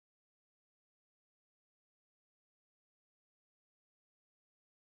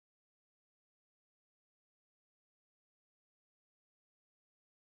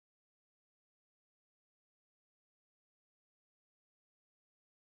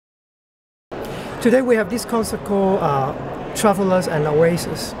Today we have this concert called Travelers and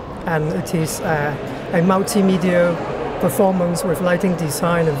Oasis, and it is a multimedia performance with lighting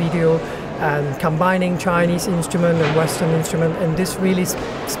design and video, and combining Chinese instrument and Western instrument in this really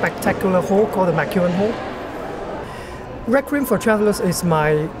spectacular hall called the McEwan Hall. Requiem for Travelers is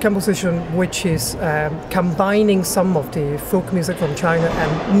my composition, which is combining some of the folk music from China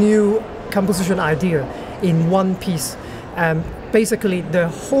and new composition idea in one piece. Basically, the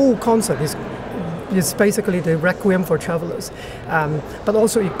whole concert is basically the Requiem for Travelers, but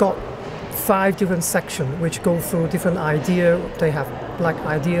also it got 5 different sections which go through different ideas. They have like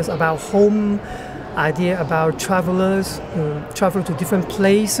ideas about home, idea about travelers, travel to different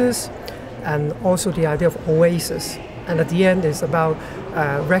places, and also the idea of oasis. And at the end is about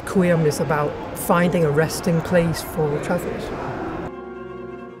Requiem is about finding a resting place for travelers.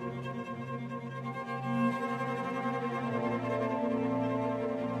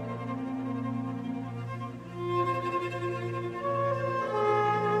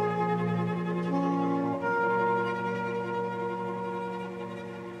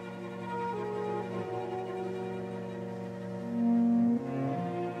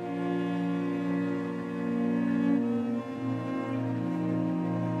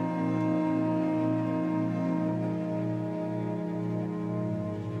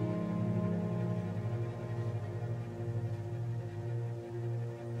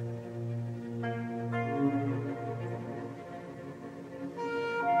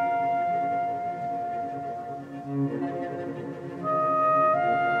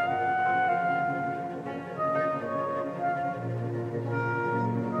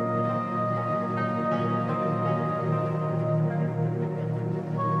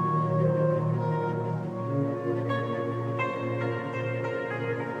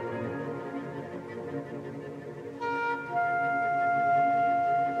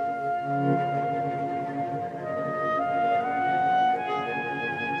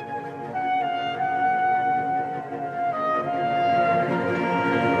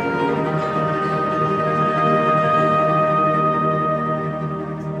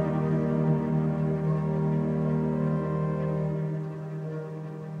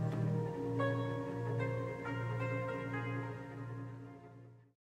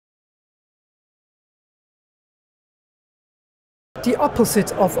 The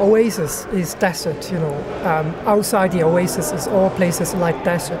opposite of oasis is desert, outside the oasis is all places like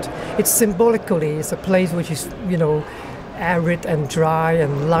desert. It's symbolically, it's a place which is, arid and dry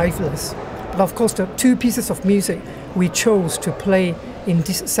and lifeless. But of course the 2 pieces of music we chose to play in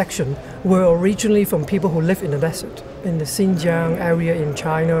this section were originally from people who live in the desert, in the Xinjiang area in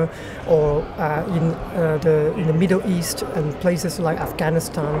China, or in the Middle East and places like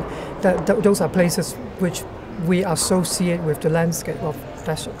Afghanistan. Those are places which we associate with the landscape of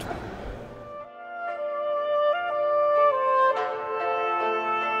desert.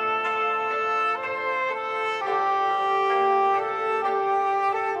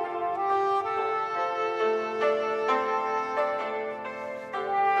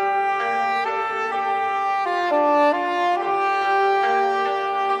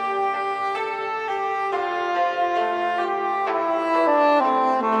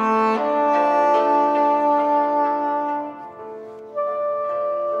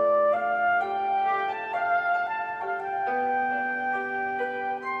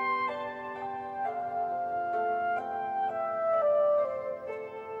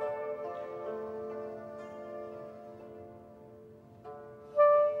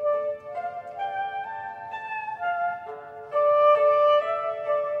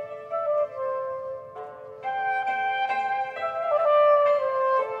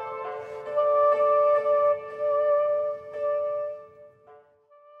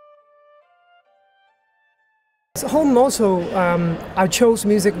 Home also, I chose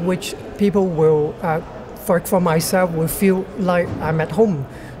music which people will, for myself, will feel like I'm at home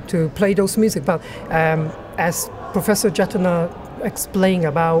to play those music. But as Professor Jatana explained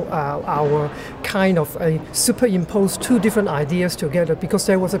about our kind of superimposed 2 different ideas together, because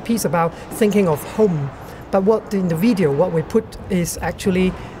there was a piece about thinking of home, but what in the video what we put is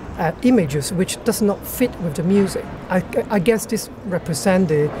actually images which does not fit with the music. I guess this represents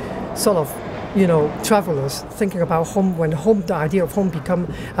the sort of travelers thinking about home, when the idea of home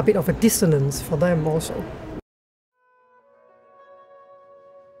become a bit of a dissonance for them also.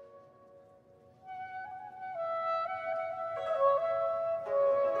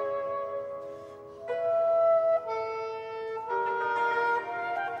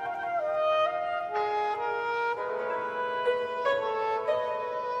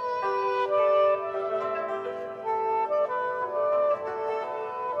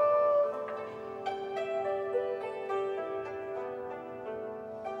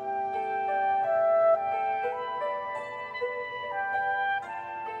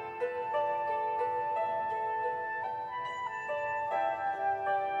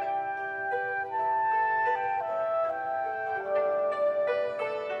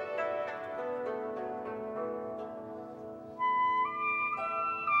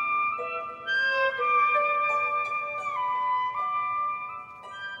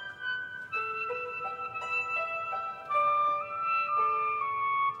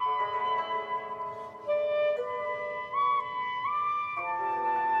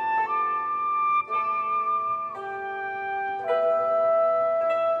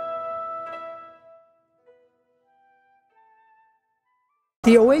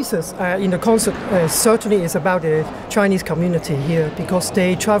 The OASIS in the concert certainly is about the Chinese community here, because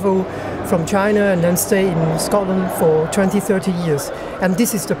they travel from China and then stay in Scotland for 20-30 years. And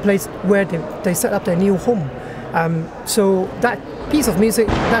this is the place where they set up their new home. So that piece of music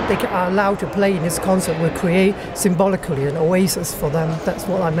that they are allowed to play in this concert will create symbolically an oasis for them. That's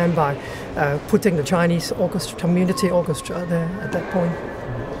what I meant by putting the Chinese community orchestra there at that point.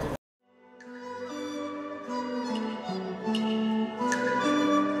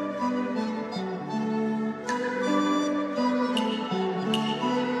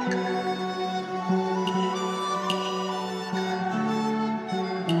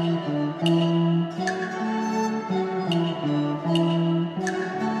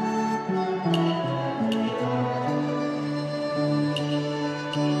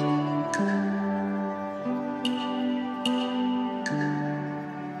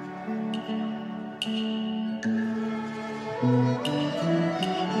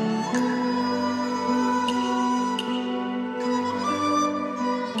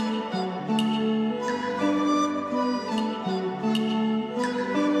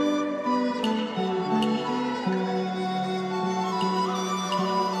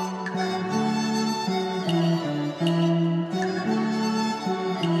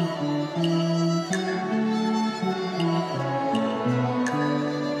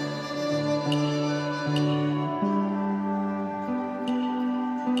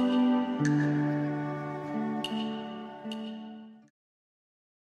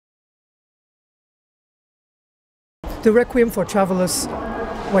 The Requiem for Travelers,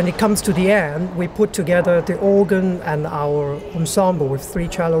 when it comes to the end, we put together the organ and our ensemble with 3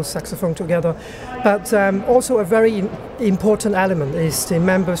 cellos, saxophone together. But also a very important element is the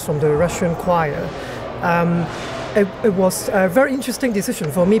members from the Russian choir. It was a very interesting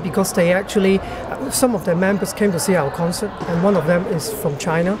decision for me, because they actually, some of their members came to see our concert, and one of them is from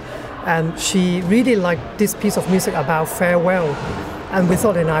China, and she really liked this piece of music about farewell. And we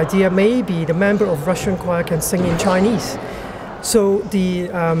thought an idea, maybe the member of Russian choir can sing in Chinese. So the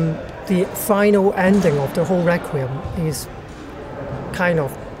final ending of the whole Requiem is kind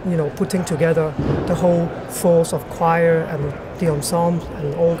of, putting together the whole force of choir and the ensemble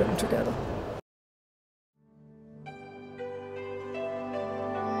and organ together.